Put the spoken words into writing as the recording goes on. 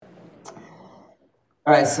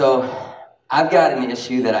All right, so I've got an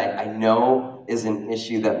issue that I know is an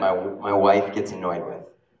issue that my wife gets annoyed with.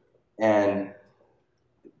 And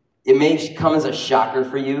it may come as a shocker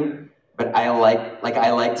for you, but I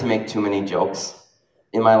like to make too many jokes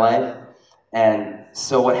in my life. And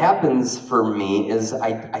so what happens for me is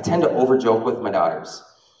I tend to over joke with my daughters.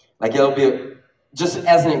 Like it'll be just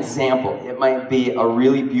as an example, it might be a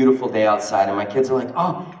really beautiful day outside and my kids are like,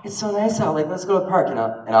 "Oh, it's so nice out, like let's go to the park." And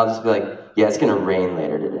I'll just be like, "Yeah, it's gonna rain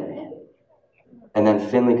later today." And then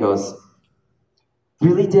Finley goes,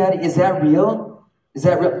 "Really, Daddy? Is that real? Is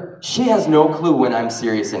that real?" She has no clue when I'm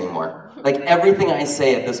serious anymore. Like everything I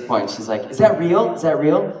say at this point, she's like, "Is that real? Is that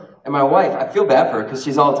real?" And my wife, I feel bad for her because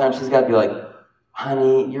she's all the time, she's got to be like,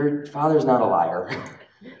 "Honey, your father's not a liar.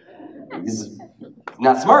 He's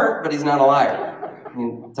not smart, but he's not a liar. He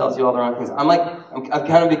tells you all the wrong things." I've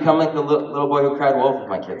kind of become like the little boy who cried wolf with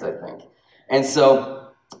my kids, I think. And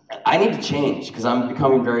so I need to change because I'm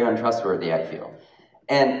becoming very untrustworthy, I feel.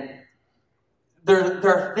 And there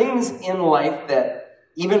are things in life that,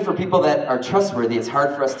 even for people that are trustworthy, it's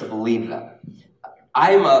hard for us to believe them.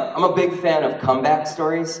 I'm a big fan of comeback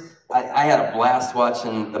stories. I had a blast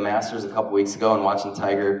watching the Masters a couple weeks ago and watching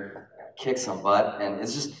Tiger kick some butt. And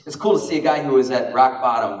it's cool to see a guy who was at rock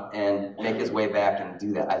bottom and make his way back and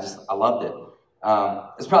do that. I loved it.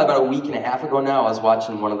 It's probably about a week and a half ago now. I was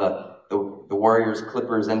watching one of the Warriors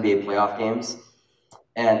Clippers NBA playoff games.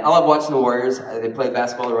 And I love watching the Warriors. They play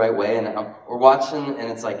basketball the right way, and we're watching,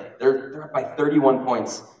 and it's like they're up by 31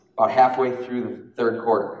 points about halfway through the third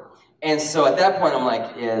quarter. And so at that point, I'm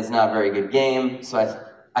like, yeah, it's not a very good game. So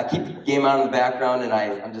I keep the game on in the background, and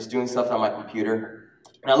I'm just doing stuff on my computer.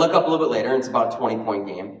 And I look up a little bit later, and it's about a 20-point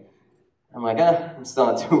game. I'm like, I'm still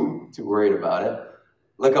not too worried about it.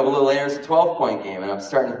 Look up a little later, it's a 12-point game, and I'm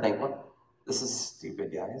starting to think, well, this is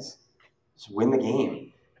stupid, guys. Just win the game.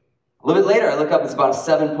 A little bit later, I look up, it's about a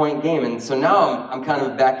 7-point game, and so now I'm kind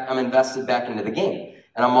of back, I'm invested back into the game.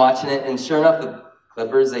 And I'm watching it, and sure enough, the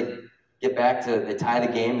Clippers, they tie the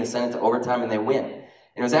game, they send it to overtime, and they win. And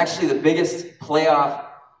it was actually the biggest playoff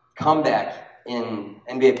comeback in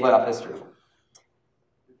NBA playoff history.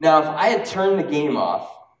 Now, if I had turned the game off,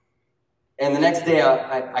 and the next day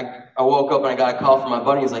I woke up and I got a call from my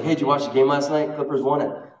buddy, he's like, "Hey, did you watch the game last night? Clippers won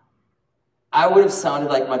it." I would have sounded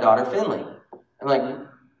like my daughter Finley. I'm like,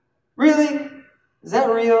 "Really? Is that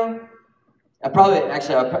real?"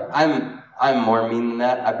 I'm more mean than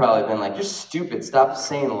that. I'd probably been like, "You're stupid. Stop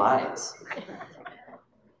saying lies."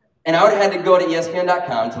 And I would have had to go to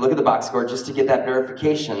ESPN.com to look at the box score just to get that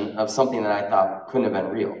verification of something that I thought couldn't have been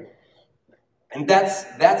real. And that's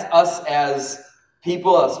us as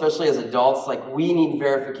people, especially as adults. Like, we need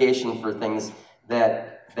verification for things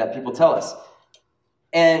that people tell us.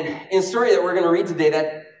 And in a story that we're going to read today,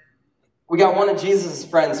 that we got one of Jesus'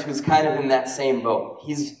 friends who's kind of in that same boat.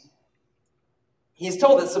 He's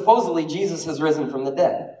told that supposedly Jesus has risen from the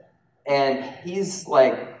dead. And he's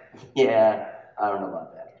like, "Yeah, I don't know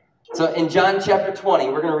about that." So in John chapter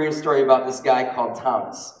 20, we're going to read a story about this guy called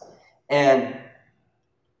Thomas. And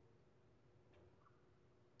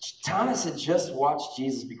Thomas had just watched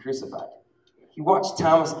Jesus be crucified. He watched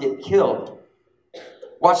Thomas get killed,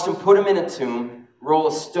 watched him put him in a tomb, roll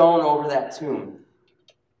a stone over that tomb.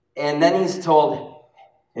 And then he's told,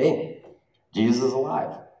 "Hey, Jesus is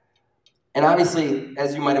alive." And obviously,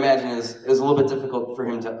 as you might imagine, it was a little bit difficult for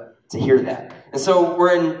him to hear that. And so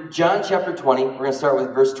we're in John chapter 20. We're going to start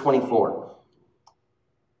with verse 24.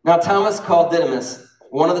 "Now Thomas, called Didymus,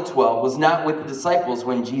 one of the 12, was not with the disciples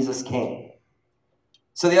when Jesus came.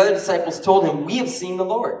 So the other disciples told him, 'We have seen the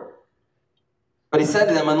Lord.' But he said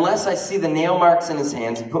to them, 'Unless I see the nail marks in his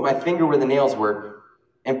hands and put my finger where the nails were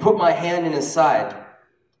and put my hand in his side,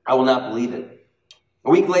 I will not believe it.' A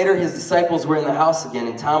week later, his disciples were in the house again,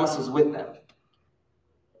 and Thomas was with them.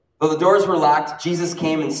 Though the doors were locked, Jesus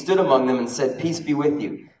came and stood among them and said, 'Peace be with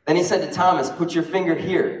you.' Then he said to Thomas, 'Put your finger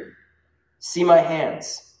here. See my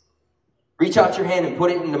hands. Reach out your hand and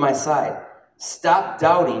put it into my side. Stop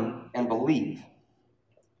doubting and believe.'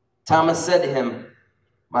 Thomas said to him,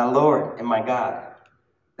 'My Lord and my God.'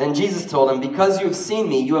 Then Jesus told him, 'Because you have seen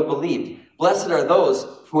me, you have believed. Blessed are those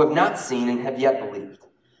who have not seen and have yet believed.'"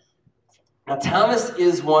 Now, Thomas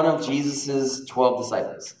is one of Jesus' 12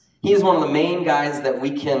 disciples. He is one of the main guys that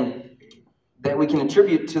we can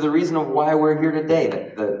attribute to the reason of why we're here today,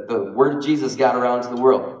 that the word of Jesus got around to the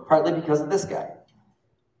world, partly because of this guy.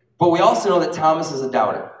 But we also know that Thomas is a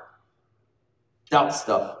doubter. Doubts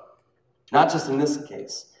stuff. Not just in this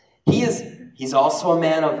case. He's also a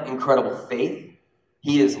man of incredible faith.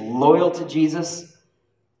 He is loyal to Jesus.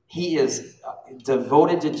 He is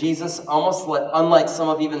devoted to Jesus, almost unlike some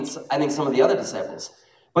of the other disciples.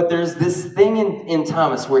 But there's this thing in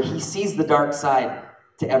Thomas where he sees the dark side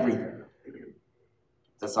to everything.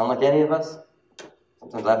 Does that sound like any of us?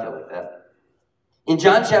 Sometimes I feel like that. In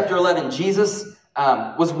John chapter 11, Jesus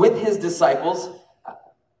was with his disciples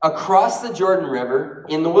across the Jordan River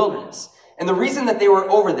in the wilderness. And the reason that they were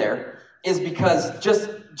over there is because just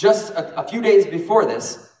a few days before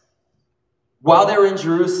this, while they were in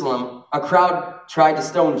Jerusalem, a crowd tried to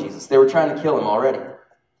stone Jesus. They were trying to kill him already.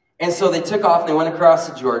 And so they took off and they went across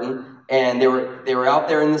the Jordan, and they were out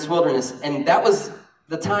there in this wilderness. And that was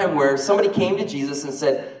the time where somebody came to Jesus and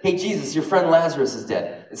said, "Hey, Jesus, your friend Lazarus is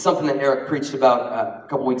dead." It's something that Eric preached about a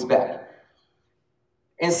couple weeks back.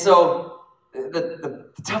 And so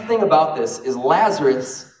the tough thing about this is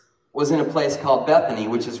Lazarus was in a place called Bethany,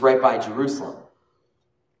 which is right by Jerusalem.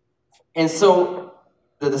 And so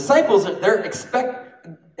the disciples,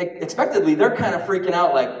 expectedly, they're kind of freaking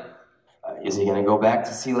out, like, is he going to go back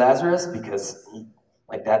to see Lazarus? Because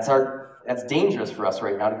that's dangerous for us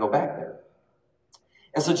right now to go back there.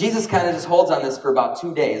 And so Jesus kind of just holds on this for about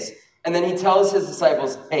 2 days. And then he tells his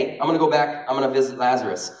disciples, "Hey, I'm going to go back. I'm going to visit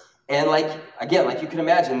Lazarus." And like you can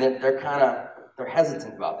imagine, they're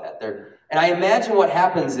hesitant about that. And I imagine what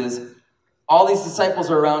happens is all these disciples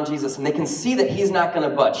are around Jesus, and they can see that he's not going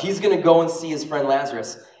to budge. He's going to go and see his friend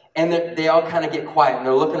Lazarus. And they all kind of get quiet, and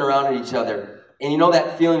they're looking around at each other. And you know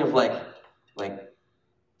that feeling of like,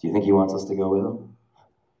 do you think he wants us to go with him?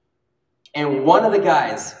 And one of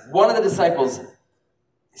the disciples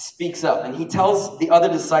speaks up, and he tells the other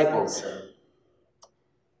disciples,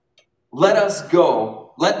 "Let us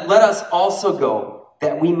go. Let us also go,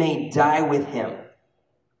 that we may die with him."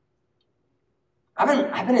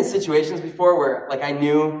 I've been in situations before where, like, I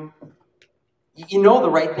knew, you know,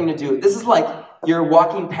 the right thing to do. This is like you're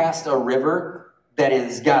walking past a river that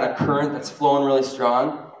has got a current that's flowing really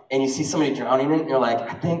strong, and you see somebody drowning in it, and you're like,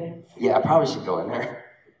 I probably should go in there.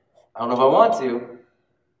 I don't know if I want to.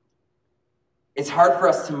 It's hard for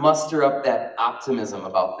us to muster up that optimism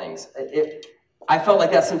about things. I felt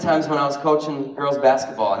like that sometimes when I was coaching girls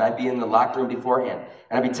basketball, and I'd be in the locker room beforehand,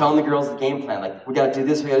 and I'd be telling the girls the game plan, like, we got to do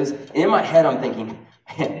this, we got to do this. And in my head, I'm thinking,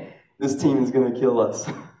 man, this team is going to kill us.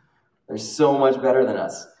 They're so much better than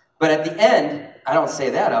us. But at the end, I don't say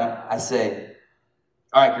that. I say,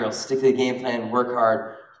 all right, girls, stick to the game plan, work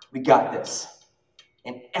hard. We got this.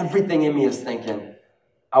 And everything in me is thinking,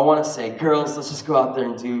 I want to say, girls, let's just go out there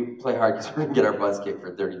and play hard, because we're going to get our butts kicked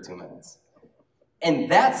for 32 minutes.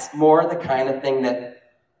 And that's more the kind of thing that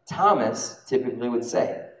Thomas typically would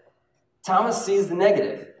say. Thomas sees the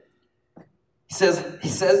negative. He says to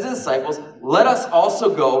the disciples, "Let us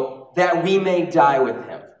also go, that we may die with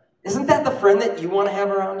him." Isn't that the friend that you want to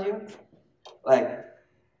have around you? Like,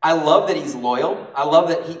 I love that he's loyal. I love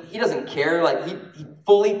that he doesn't care. Like, he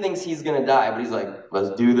fully thinks he's going to die, but he's like,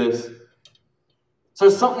 let's do this. So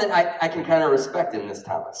there's something that I can kind of respect in this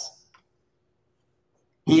Thomas.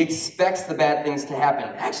 He expects the bad things to happen.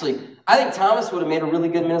 Actually, I think Thomas would have made a really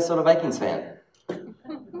good Minnesota Vikings fan.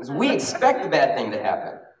 Because we expect the bad thing to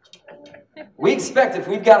happen. We expect if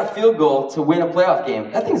we've got a field goal to win a playoff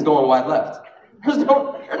game, that thing's going wide left. There's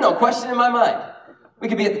no question in my mind. We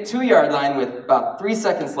could be at the 2-yard line with about 3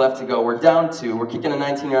 seconds left to go. We're down 2. We're kicking a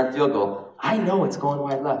 19-yard field goal. I know it's going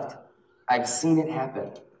wide left. I've seen it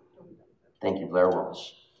happen. Thank you, Blair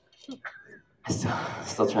Walsh. I'm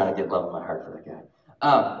still trying to get love in my heart for that guy.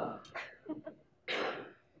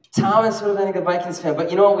 Thomas would have been a good Vikings fan, but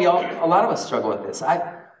you know what? A lot of us struggle with this.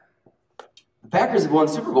 The Packers have won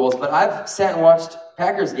Super Bowls, but I've sat and watched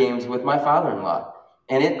Packers games with my father-in-law,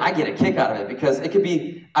 and I get a kick out of it because it could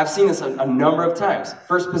be. I've seen this a number of times.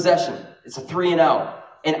 First possession, it's a 3 and out,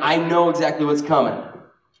 and I know exactly what's coming.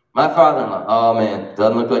 My father-in-law, oh man,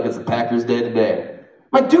 doesn't look like it's the Packers' day today.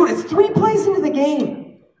 I'm like, dude, it's 3 plays into the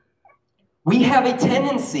game. We have a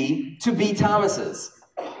tendency to be Thomases.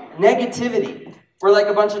 Negativity. We're like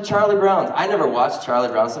a bunch of Charlie Browns. I never watched Charlie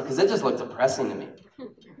Brown stuff because it just looked depressing to me.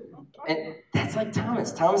 And that's like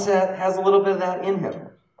Thomas. Thomas has a little bit of that in him.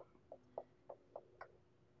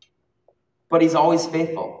 But he's always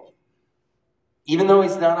faithful. Even though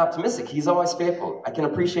he's not optimistic, he's always faithful. I can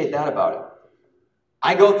appreciate that about him.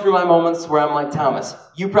 I go through my moments where I'm like Thomas.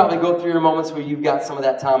 You probably go through your moments where you've got some of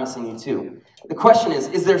that Thomas in you too. The question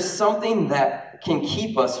is there something that can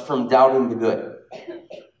keep us from doubting the good?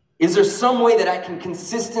 Is there some way that I can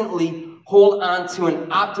consistently hold on to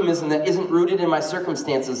an optimism that isn't rooted in my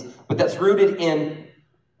circumstances, but that's rooted in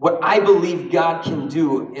what I believe God can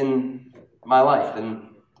do in my life and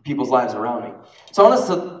people's lives around me? So I want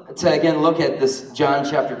us to again look at this John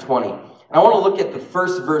chapter 20. And I want to look at the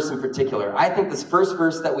first verse in particular. I think this first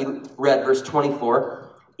verse that we read, verse 24,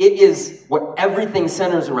 it is what everything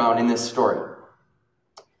centers around in this story.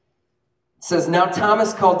 says, "Now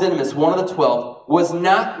Thomas, called Didymus, one of the 12, was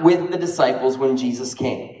not with the disciples when Jesus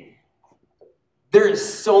came." There is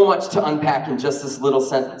so much to unpack in just this little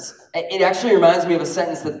sentence. It actually reminds me of a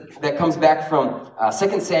sentence that comes back from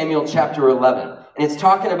 2 Samuel chapter 11. And it's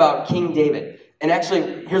talking about King David. And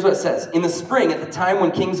actually, here's what it says. "In the spring, at the time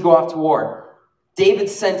when kings go off to war, David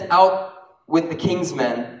sent out with the king's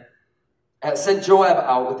men, sent Joab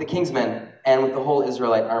out with the king's men and with the whole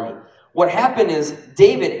Israelite army." What happened is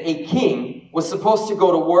David, a king, was supposed to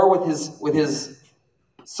go to war with his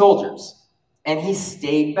soldiers. And he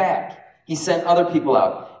stayed back. He sent other people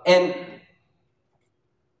out. And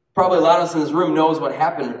probably a lot of us in this room knows what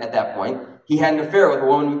happened at that point. He had an affair with a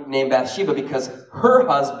woman named Bathsheba because her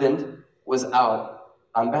husband was out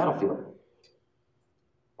on the battlefield.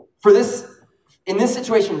 In this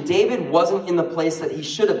situation, David wasn't in the place that he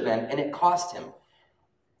should have been, and it cost him.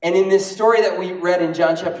 And in this story that we read in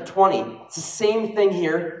John chapter 20, it's the same thing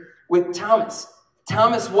here with Thomas.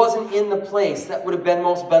 Thomas wasn't in the place that would have been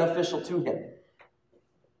most beneficial to him.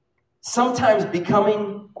 Sometimes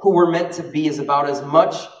becoming who we're meant to be is about as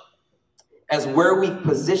much as where we've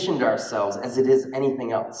positioned ourselves as it is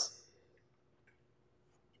anything else.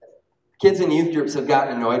 Kids in youth groups have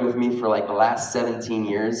gotten annoyed with me for like the last 17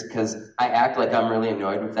 years because I act like I'm really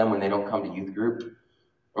annoyed with them when they don't come to youth group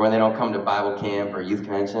or when they don't come to Bible camp or youth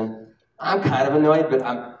convention. I'm kind of annoyed, but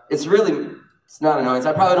it's not annoyance.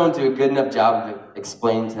 I probably don't do a good enough job of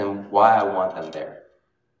explaining to them why I want them there.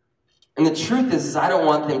 And the truth is I don't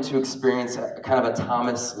want them to experience a kind of a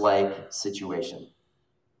Thomas-like situation.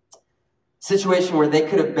 Situation where they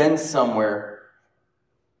could have been somewhere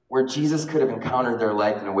where Jesus could have encountered their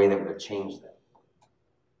life in a way that would have changed them.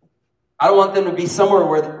 I don't want them to be somewhere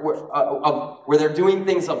where they're doing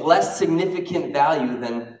things of less significant value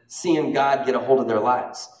than seeing God get a hold of their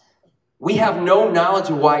lives. We have no knowledge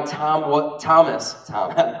of why Thomas,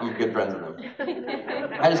 I'm good friends with him.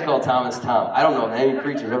 I just call Thomas Tom. I don't know if any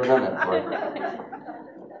preacher's ever done that before.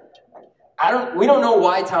 We don't know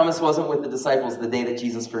why Thomas wasn't with the disciples the day that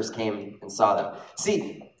Jesus first came and saw them.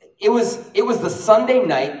 See, it was the Sunday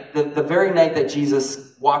night, the very night that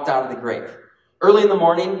Jesus walked out of the grave. Early in the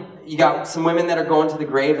morning, you got some women that are going to the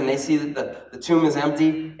grave, and they see that the tomb is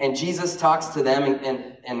empty, and Jesus talks to them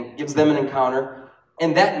and gives them an encounter.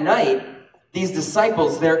 And that night, these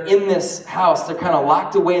disciples, they're in this house. They're kind of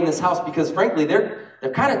locked away in this house because, frankly, they're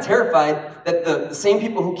kind of terrified that the same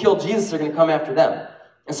people who killed Jesus are going to come after them.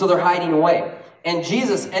 And so they're hiding away. And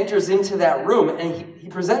Jesus enters into that room, and he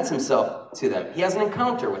presents himself to them. He has an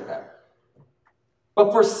encounter with them.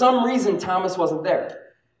 But for some reason, Thomas wasn't there.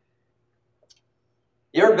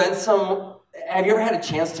 Have you ever had a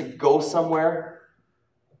chance to go somewhere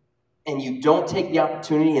and you don't take the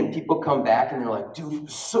opportunity and people come back and they're like, "Dude, it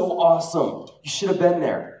was so awesome. You should have been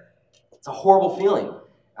there." It's a horrible feeling.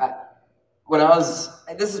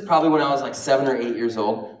 This is probably when I was like 7 or 8 years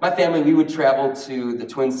old. My family, we would travel to the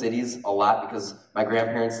Twin Cities a lot because my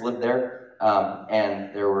grandparents lived there,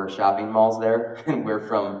 and there were shopping malls there, and we were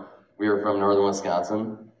from northern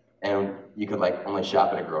Wisconsin, and you could like only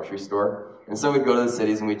shop at a grocery store. And so we'd go to the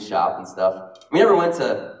cities and we'd shop and stuff. We never went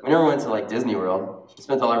to like Disney World. We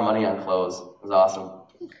spent all our money on clothes. It was awesome.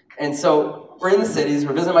 And so we're in the cities,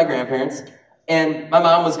 we're visiting my grandparents, and my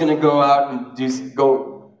mom was gonna go out and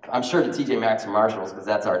go, I'm sure, to TJ Maxx or Marshalls, because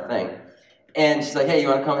that's our thing. And she's like, "Hey, you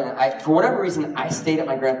wanna come?" And for whatever reason, I stayed at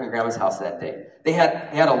my grandpa and grandma's house that day. They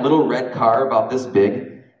had a little red car about this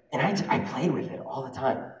big, and I played with it all the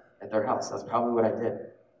time at their house. That's probably what I did.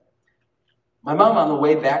 My mom, on the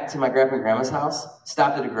way back to my grandpa and grandma's house,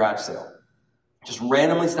 stopped at a garage sale. Just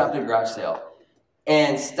randomly stopped at a garage sale.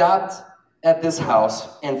 And stopped at this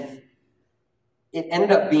house, and it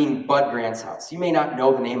ended up being Bud Grant's house. You may not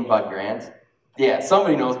know the name Bud Grant. Yeah,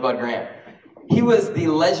 somebody knows Bud Grant. He was the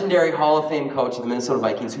legendary Hall of Fame coach of the Minnesota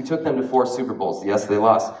Vikings who took them to 4 Super Bowls. Yes, they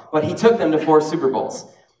lost, but he took them to 4 Super Bowls.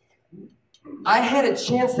 I had a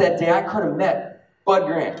chance that day. I could have met Bud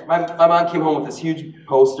Grant. My mom came home with this huge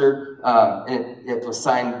poster, and it was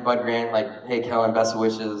signed Bud Grant, like, "Hey, Kellen, best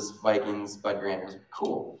wishes, Vikings, Bud Grant." It was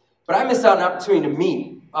cool. But I missed out on an opportunity to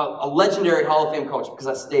meet a legendary Hall of Fame coach because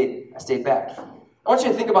I stayed back. I want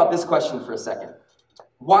you to think about this question for a second.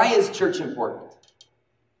 Why is church important?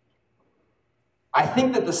 I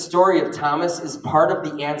think that the story of Thomas is part of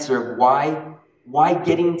the answer of why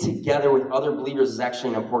getting together with other believers is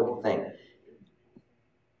actually an important thing.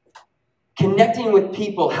 Connecting with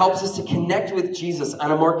people helps us to connect with Jesus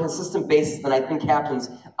on a more consistent basis than I think happens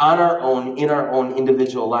on our own, in our own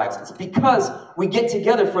individual lives. It's because we get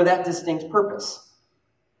together for that distinct purpose.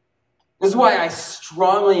 This is why I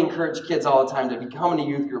strongly encourage kids all the time to come to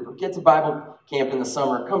youth group or get to Bible camp in the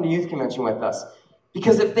summer, come to youth convention with us.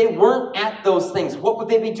 Because if they weren't at those things, what would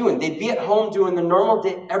they be doing? They'd be at home doing the normal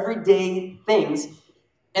day, everyday things.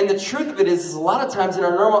 And the truth of it is a lot of times in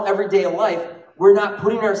our normal everyday life, we're not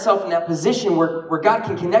putting ourselves in that position where God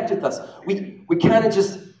can connect with us. We kind of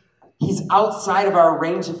just, he's outside of our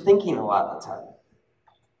range of thinking a lot of the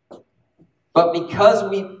time. But because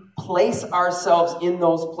we place ourselves in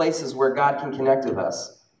those places where God can connect with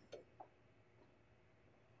us,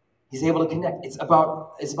 he's able to connect. It's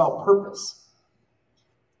about purpose.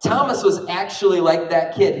 Thomas was actually like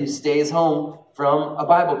that kid who stays home from a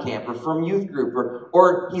Bible camp or from youth group,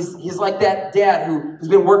 or he's like that dad who's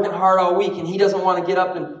been working hard all week and he doesn't want to get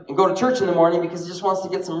up and go to church in the morning because he just wants to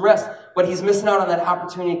get some rest, but he's missing out on that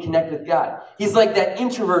opportunity to connect with God. He's like that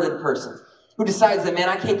introverted person who decides that, man,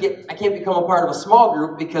 I can't become a part of a small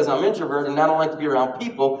group because I'm introverted and I don't like to be around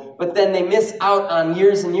people, but then they miss out on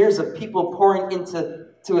years and years of people pouring into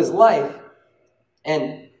his life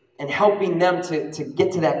and helping them to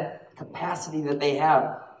get to that capacity that they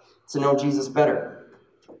have to know Jesus better.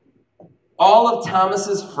 All of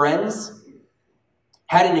Thomas's friends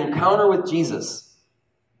had an encounter with Jesus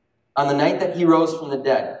on the night that he rose from the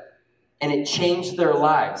dead, and it changed their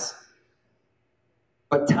lives.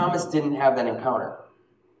 But Thomas didn't have that encounter.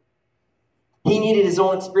 He needed his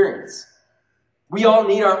own experience. We all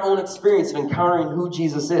need our own experience of encountering who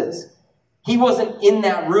Jesus is. He wasn't in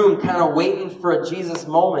that room kind of waiting for a Jesus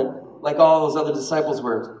moment like all those other disciples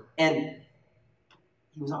were. And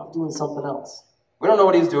he was off doing something else. We don't know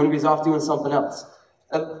what he was doing, but he's off doing something else.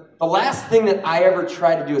 The last thing that I ever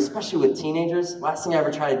try to do, especially with teenagers, last thing I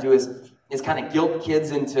ever try to do is kind of guilt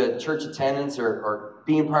kids into church attendance or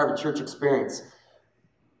being part of a church experience.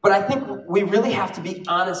 But I think we really have to be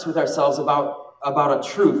honest with ourselves about a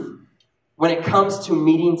truth when it comes to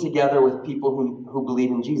meeting together with people who believe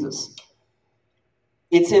in Jesus.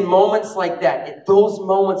 It's in moments like that. Those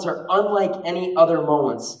moments are unlike any other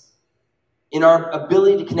moments in our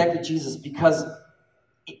ability to connect with Jesus because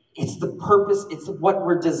it's the purpose, it's what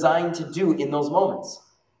we're designed to do in those moments.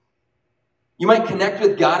 You might connect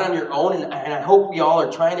with God on your own, and I hope we all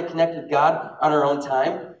are trying to connect with God on our own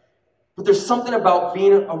time, but there's something about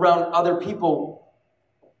being around other people.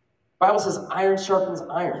 The Bible says iron sharpens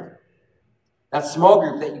iron. That small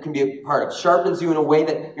group that you can be a part of sharpens you in a way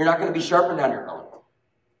that you're not going to be sharpened on your own.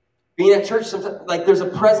 Being at church, sometimes, like there's a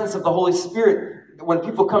presence of the Holy Spirit when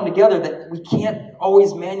people come together that we can't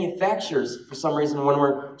always manufacture for some reason when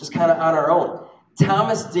we're just kind of on our own.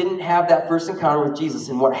 Thomas didn't have that first encounter with Jesus,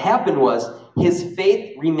 and what happened was his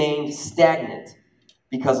faith remained stagnant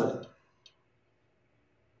because of it.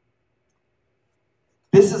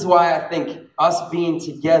 This is why I think us being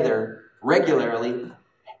together regularly,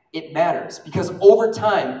 it matters. Because over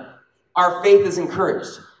time, our faith is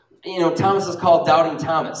encouraged. You know, Thomas is called Doubting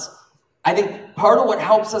Thomas. I think part of what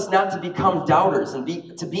helps us not to become doubters and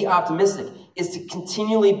to be optimistic is to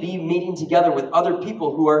continually be meeting together with other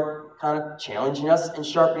people who are kind of challenging us and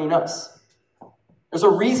sharpening us. There's a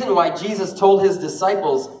reason why Jesus told his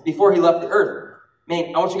disciples before he left the earth,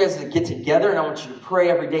 man, I want you guys to get together and I want you to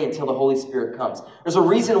pray every day until the Holy Spirit comes. There's a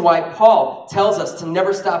reason why Paul tells us to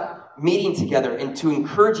never stop meeting together and to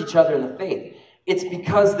encourage each other in the faith. It's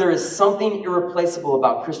because there is something irreplaceable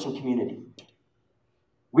about Christian community.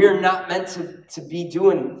 We are not meant to be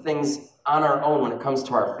doing things on our own when it comes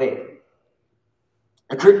to our faith.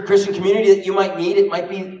 A Christian community that you might need, it might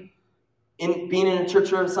be being in a church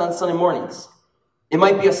service on Sunday mornings. It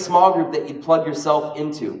might be a small group that you plug yourself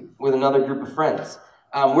into with another group of friends.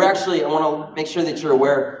 I want to make sure that you're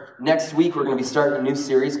aware, next week we're going to be starting a new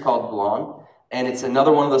series called Belong. And it's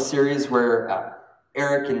another one of those series where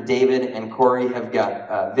Eric and David and Corey have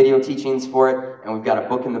got video teachings for it. And we've got a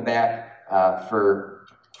book in the back for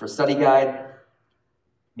study guide.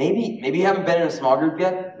 Maybe you haven't been in a small group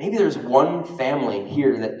yet. Maybe there's one family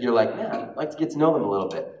here that you're like, man, I'd like to get to know them a little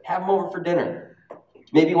bit. Have them over for dinner.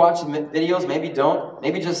 Maybe watch the videos, maybe don't.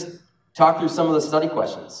 Maybe just talk through some of the study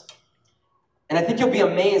questions. And I think you'll be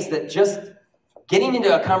amazed that just getting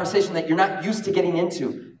into a conversation that you're not used to getting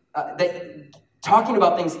into, that talking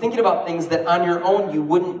about things, thinking about things that on your own you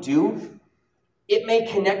wouldn't do, it may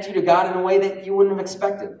connect you to God in a way that you wouldn't have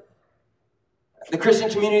expected. The Christian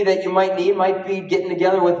community that you might need might be getting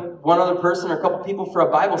together with one other person or a couple people for a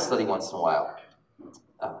Bible study once in a while.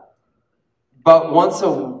 But once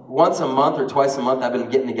a month or twice a month, I've been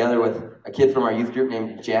getting together with a kid from our youth group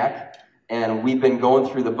named Jack, and we've been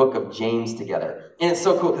going through the book of James together. And it's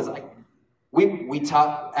so cool because we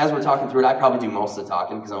talk, as we're talking through it, I probably do most of the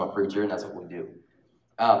talking because I'm a preacher and that's what we do.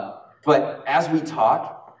 But as we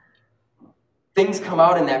talk, things come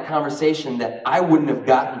out in that conversation that I wouldn't have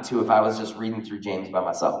gotten to if I was just reading through James by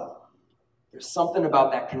myself. There's something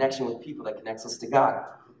about that connection with people that connects us to God.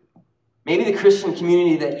 Maybe the Christian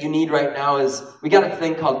community that you need right now is, we got a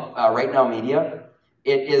thing called Right Now Media.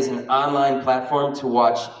 It is an online platform to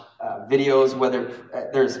watch videos, whether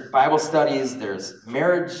there's Bible studies, there's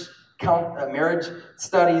marriage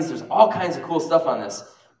studies, there's all kinds of cool stuff on this.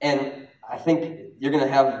 And I think you're going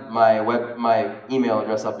to have my email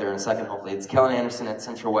address up there in a second, hopefully. It's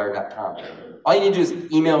kellenanderson@centralwire.com. All you need to do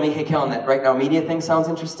is email me, hey, Kellen, that Right Now Media thing sounds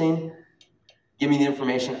interesting. Give me the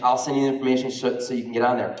information. I'll send you the information so you can get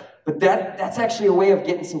on there. But that's actually a way of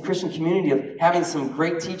getting some Christian community, of having some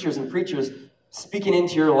great teachers and preachers speaking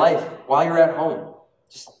into your life while you're at home,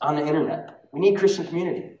 just on the internet. We need Christian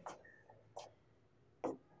community.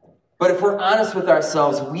 But if we're honest with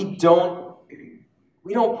ourselves, we don't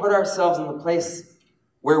put ourselves in the place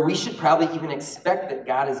where we should probably even expect that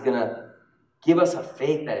God is going to give us a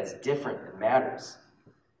faith that is different, that matters.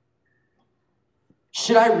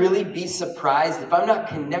 Should I really be surprised if I'm not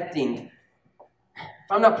connecting, if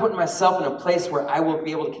I'm not putting myself in a place where I will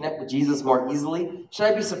be able to connect with Jesus more easily? Should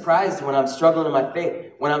I be surprised when I'm struggling in my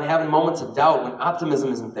faith, when I'm having moments of doubt, when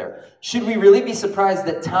optimism isn't there? Should we really be surprised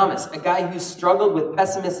that Thomas, a guy who struggled with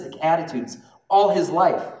pessimistic attitudes all his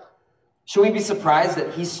life, should we be surprised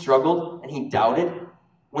that he struggled and he doubted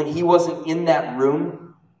when he wasn't in that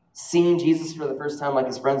room seeing Jesus for the first time like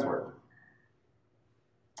his friends were?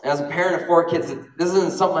 As a parent of 4 kids, this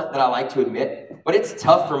isn't something that I like to admit, but it's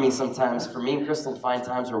tough for me sometimes, for me and Crystal, to find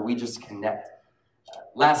times where we just connect.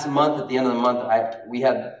 Last month, at the end of the month, we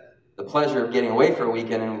had the pleasure of getting away for a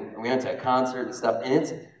weekend, and we went to a concert and stuff, and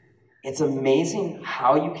it's amazing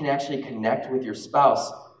how you can actually connect with your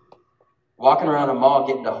spouse walking around a mall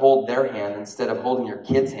getting to hold their hand instead of holding your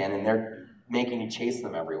kid's hand, and they're making you chase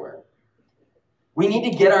them everywhere. We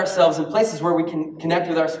need to get ourselves in places where we can connect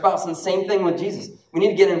with our spouse, and the same thing with Jesus. We need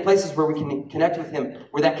to get in places where we can connect with him,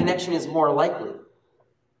 where that connection is more likely.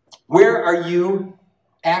 Where are you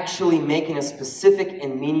actually making a specific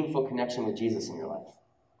and meaningful connection with Jesus in your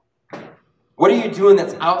life? What are you doing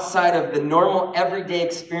that's outside of the normal everyday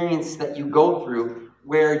experience that you go through,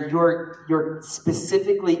 where you're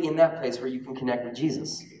specifically in that place where you can connect with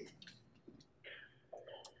Jesus?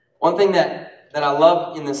 One thing that I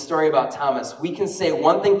love in this story about Thomas, we can say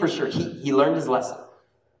one thing for sure. He learned his lesson.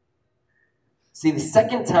 See, the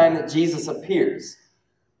second time that Jesus appears,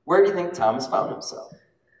 where do you think Thomas found himself?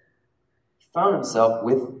 He found himself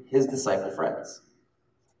with his disciple friends.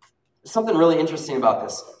 There's something really interesting about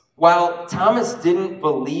this. While Thomas didn't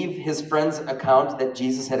believe his friend's account that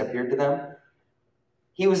Jesus had appeared to them,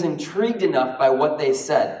 he was intrigued enough by what they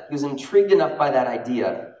said. He was intrigued enough by that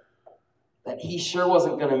idea that he sure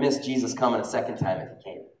wasn't going to miss Jesus coming a second time if he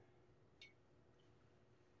came.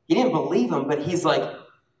 He didn't believe him, but he's like,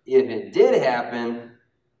 if it did happen,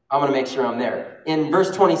 I'm going to make sure I'm there. In verse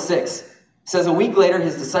 26, it says, a week later,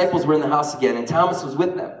 his disciples were in the house again, and Thomas was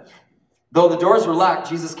with them. Though the doors were locked,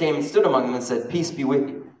 Jesus came and stood among them and said, peace be with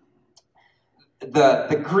you.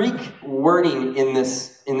 The Greek wording in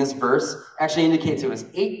this verse actually indicates it was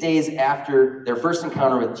 8 days after their first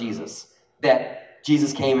encounter with Jesus that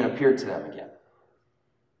Jesus came and appeared to them again.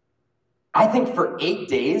 I think for 8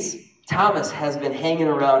 days, Thomas has been hanging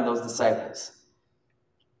around those disciples.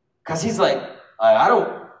 Because he's like, I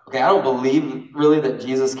don't believe really that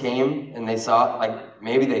Jesus came and they saw, like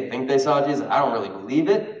maybe they think they saw Jesus. I don't really believe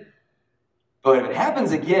it. But if it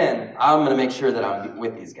happens again, I'm going to make sure that I'm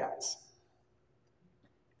with these guys.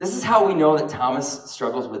 This is how we know that Thomas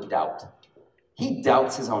struggles with doubt. He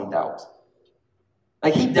doubts his own doubt.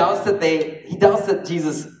 Like he doubts that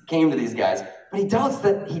Jesus came to these guys, but he doubts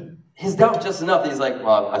that his doubt just enough that he's like,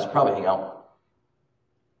 well, I should probably hang out with him.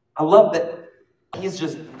 I love that he's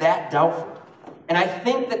just that doubtful. And I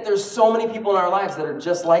think that there's so many people in our lives that are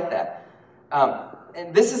just like that.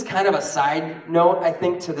 And this is kind of a side note, I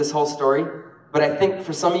think, to this whole story. But I think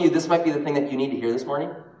for some of you, this might be the thing that you need to hear this morning.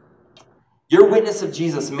 Your witness of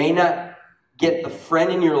Jesus may not get the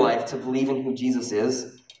friend in your life to believe in who Jesus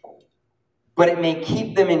is, but it may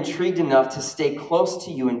keep them intrigued enough to stay close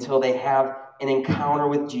to you until they have an encounter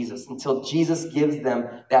with Jesus, until Jesus gives them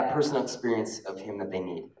that personal experience of him that they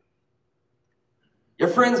need. Your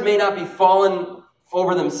friends may not be falling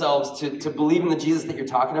over themselves to believe in the Jesus that you're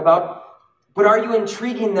talking about, but are you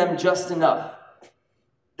intriguing them just enough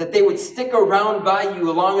that they would stick around by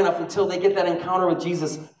you long enough until they get that encounter with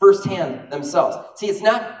Jesus firsthand themselves? See, it's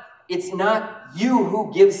not you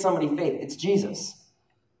who gives somebody faith, it's Jesus.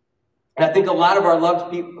 And I think a lot of our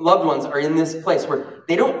loved ones are in this place where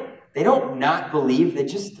they don't not believe, they're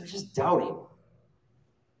just doubting.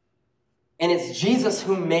 And it's Jesus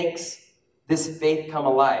who makes this faith come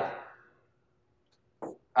alive.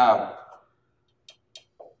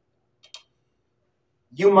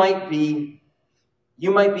 You might be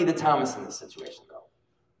the Thomas in this situation, though.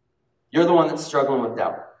 You're the one that's struggling with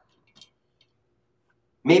doubt.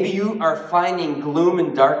 Maybe you are finding gloom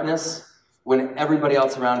and darkness when everybody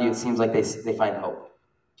else around you, it seems like they find hope.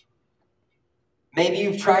 Maybe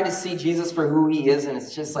you've tried to see Jesus for who he is, and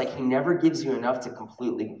it's just like he never gives you enough to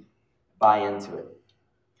completely buy into it.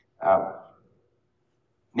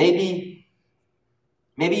 Maybe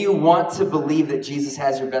you want to believe that Jesus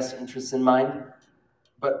has your best interests in mind,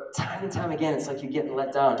 but time and time again, it's like you're getting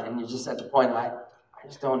let down, and you're just at the point, I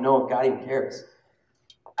just don't know if God even cares.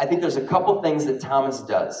 I think there's a couple things that Thomas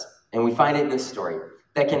does, and we find it in this story,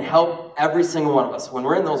 that can help every single one of us when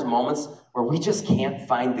we're in those moments where we just can't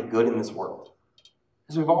find the good in this world.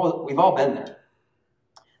 Because we've all been there.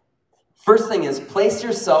 First thing is, place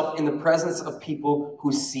yourself in the presence of people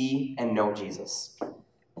who see and know Jesus.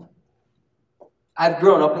 I've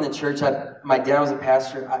grown up in the church. My dad was a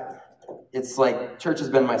pastor. It's like church has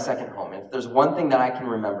been my second home. And if there's one thing that I can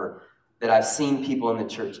remember that I've seen people in the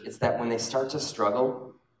church, it's that when they start to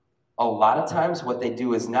struggle, a lot of times what they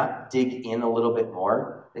do is not dig in a little bit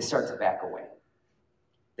more. They start to back away.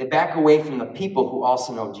 They back away from the people who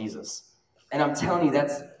also know Jesus. And I'm telling you,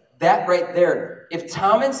 that right there. If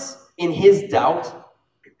Thomas, in his doubt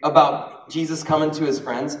about Jesus coming to his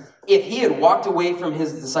friends, if he had walked away from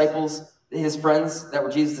his disciples, his friends that were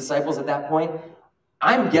Jesus' disciples at that point,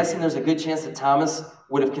 I'm guessing there's a good chance that Thomas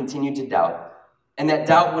would have continued to doubt. And that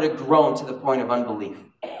doubt would have grown to the point of unbelief.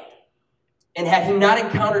 And had he not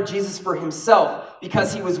encountered Jesus for himself,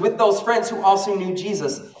 because he was with those friends who also knew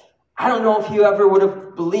Jesus, I don't know if he ever would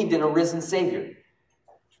have believed in a risen Savior.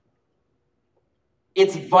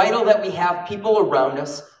 It's vital that we have people around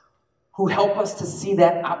us who help us to see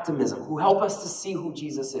that optimism, who help us to see who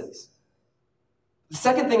Jesus is. The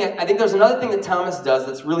second thing, I think there's another thing that Thomas does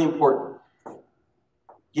that's really important.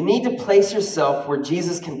 You need to place yourself where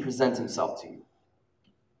Jesus can present himself to you.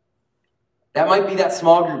 That might be that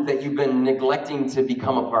small group that you've been neglecting to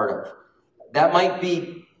become a part of. That might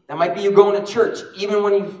be you going to church, even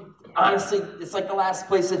when you honestly, it's like the last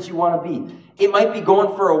place that you want to be. It might be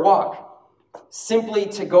going for a walk. Simply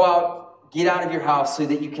to go out, get out of your house so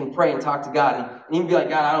that you can pray and talk to God. And even be like,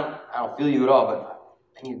 God, I don't feel you at all, but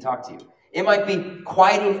I need to talk to you. It might be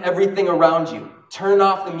quieting everything around you. Turning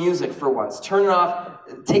off the music for once. Turning off,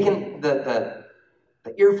 taking the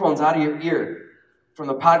earphones out of your ear from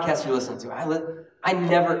the podcast you're listening to.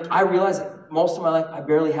 I realize that most of my life, I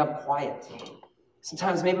barely have quiet.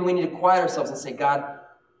 Sometimes maybe we need to quiet ourselves and say, God,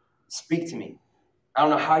 speak to me. I don't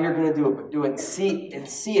know how you're going to do it, but do it and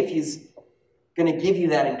see if he's going to give you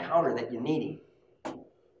that encounter that you're needing.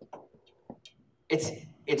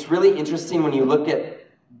 It's really interesting when you look at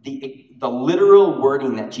the literal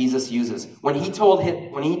wording that Jesus uses. When he told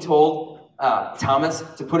Thomas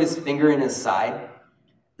to put his finger in his side,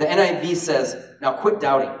 the NIV says, now quit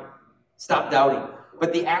doubting. Stop doubting.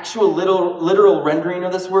 But the actual literal rendering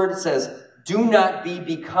of this word says, do not be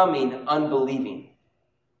becoming unbelieving,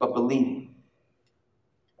 but believing.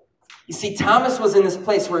 You see, Thomas was in this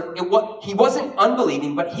place where he wasn't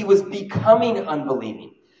unbelieving, but he was becoming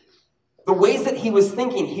unbelieving. The ways that he was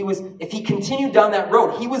thinking, if he continued down that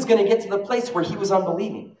road, he was going to get to the place where he was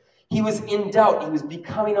unbelieving. He was in doubt. He was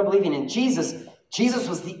becoming unbelieving. And Jesus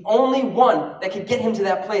was the only one that could get him to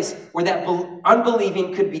that place where that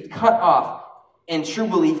unbelieving could be cut off and true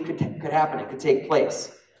belief could happen. It could take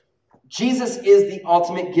place. Jesus is the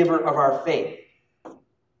ultimate giver of our faith.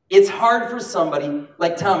 It's hard for somebody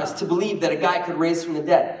like Thomas to believe that a guy could raise from the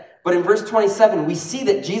dead. But in verse 27, we see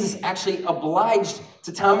that Jesus actually obliged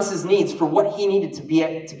to Thomas's needs for what he needed to be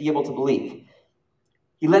able to believe.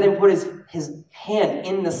 He let him put his hand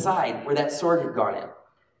in the side where that sword had gone in.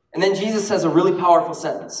 And then Jesus says a really powerful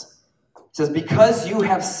sentence. He says, because you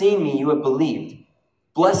have seen me, you have believed.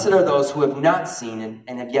 Blessed are those who have not seen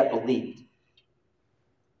and have yet believed.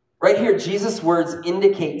 Right here, Jesus' words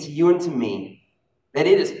indicate to you and to me that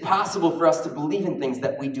it is possible for us to believe in things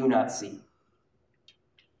that we do not see.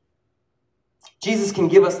 Jesus can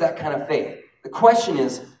give us that kind of faith. The question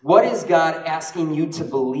is, what is God asking you to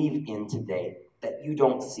believe in today that you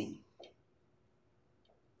don't see?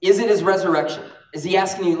 Is it his resurrection? Is he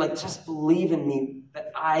asking you, just believe in me,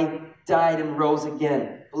 that I died and rose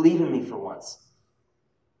again? Believe in me for once.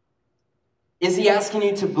 Is he asking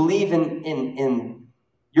you to believe in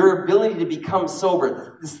your ability to become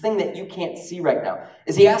sober, this thing that you can't see right now?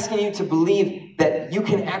 Is he asking you to believe that you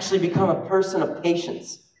can actually become a person of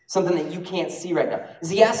patience, something that you can't see right now? Is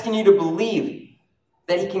he asking you to believe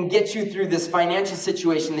that he can get you through this financial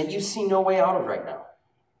situation that you see no way out of right now?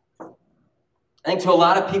 I think to a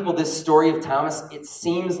lot of people, this story of Thomas, it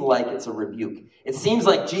seems like it's a rebuke. It seems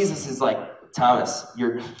like Jesus is like, Thomas,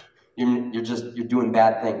 you're doing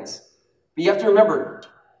bad things. But you have to remember,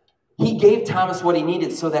 he gave Thomas what he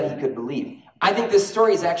needed so that he could believe. I think this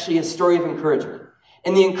story is actually a story of encouragement.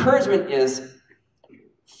 And the encouragement is,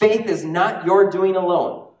 faith is not your doing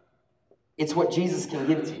alone. It's what Jesus can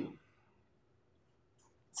give to you.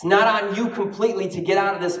 It's not on you completely to get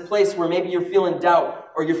out of this place where maybe you're feeling doubt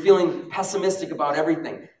or you're feeling pessimistic about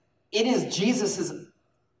everything. It is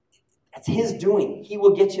it's his doing. He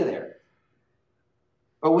will get you there.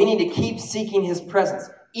 But we need to keep seeking his presence.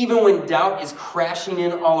 Even when doubt is crashing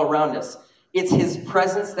in all around us, it's his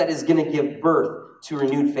presence that is going to give birth to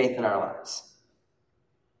renewed faith in our lives.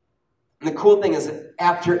 And the cool thing is that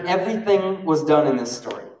after everything was done in this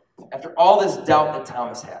story, after all this doubt that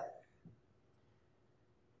Thomas had,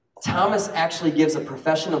 Thomas actually gives a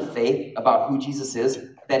profession of faith about who Jesus is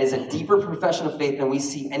that is a deeper profession of faith than we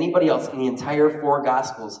see anybody else in the entire 4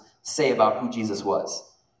 Gospels say about who Jesus was.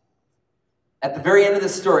 At the very end of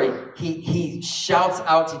this story, he shouts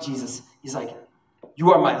out to Jesus. He's like,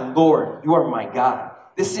 "You are my Lord. You are my God."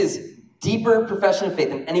 This is deeper profession of faith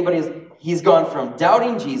than anybody else. He's gone from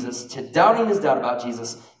doubting Jesus to doubting his doubt about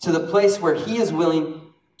Jesus to the place where he is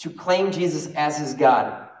willing to claim Jesus as his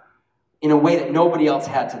God in a way that nobody else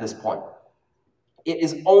had to this point. It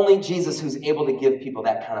is only Jesus who's able to give people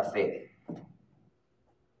that kind of faith.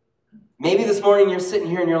 Maybe this morning you're sitting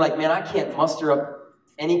here and you're like, "Man, I can't muster up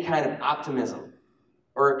any kind of optimism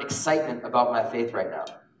or excitement about my faith right now."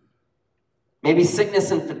 Maybe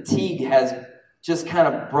sickness and fatigue has just kind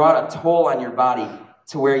of brought a toll on your body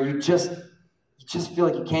to where you just feel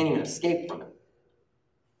like you can't even escape from it.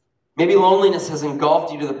 Maybe loneliness has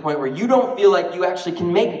engulfed you to the point where you don't feel like you actually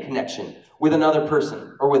can make a connection with another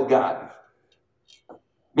person or with God.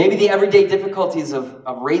 Maybe the everyday difficulties of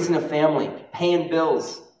raising a family, paying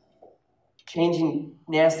bills, changing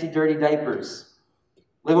nasty, dirty diapers,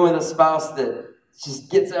 living with a spouse that just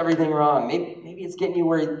gets everything wrong. Maybe it's getting you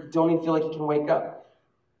where you don't even feel like you can wake up.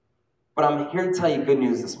 But I'm here to tell you good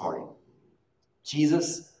news this morning.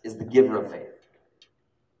 Jesus is the giver of faith.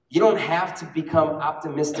 You don't have to become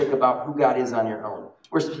optimistic about who God is on your own.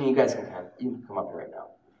 Worship team, you guys can come up here right now.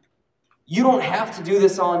 You don't have to do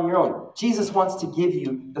this all on your own. Jesus wants to give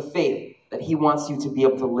you the faith that he wants you to be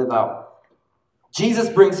able to live out. Jesus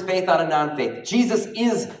brings faith out of non-faith. Jesus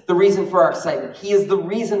is the reason for our excitement. He is the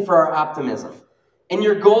reason for our optimism. And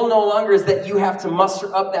your goal no longer is that you have to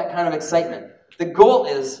muster up that kind of excitement. The goal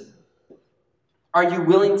is, are you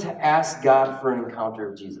willing to ask God for an encounter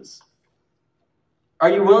of Jesus? Are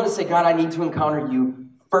you willing to say, "God, I need to encounter you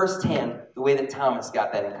firsthand the way that Thomas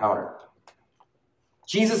got that encounter"?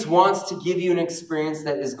 Jesus wants to give you an experience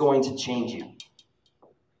that is going to change you.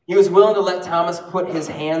 He was willing to let Thomas put his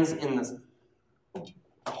hands in the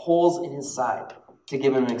holes in his side to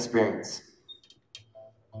give him an experience.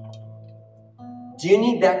 Do you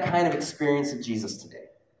need that kind of experience of Jesus today?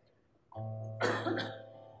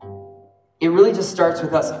 It really just starts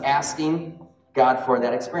with us asking God for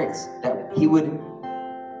that experience, that he would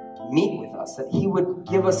meet with us, that he would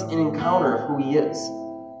give us an encounter of who he is.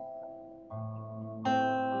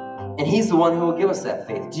 And he's the one who will give us that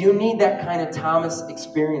faith. Do you need that kind of Thomas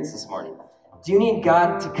experience this morning? Do you need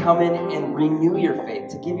God to come in and renew your faith,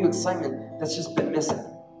 to give you excitement that's just been missing?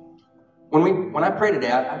 When I pray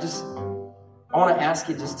today, I want to ask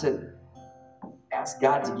you just to ask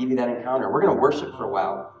God to give you that encounter. We're going to worship for a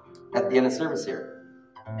while at the end of service here.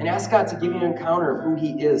 And ask God to give you an encounter of who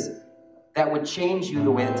he is that would change you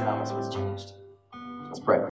the way that Thomas was changed. Let's pray.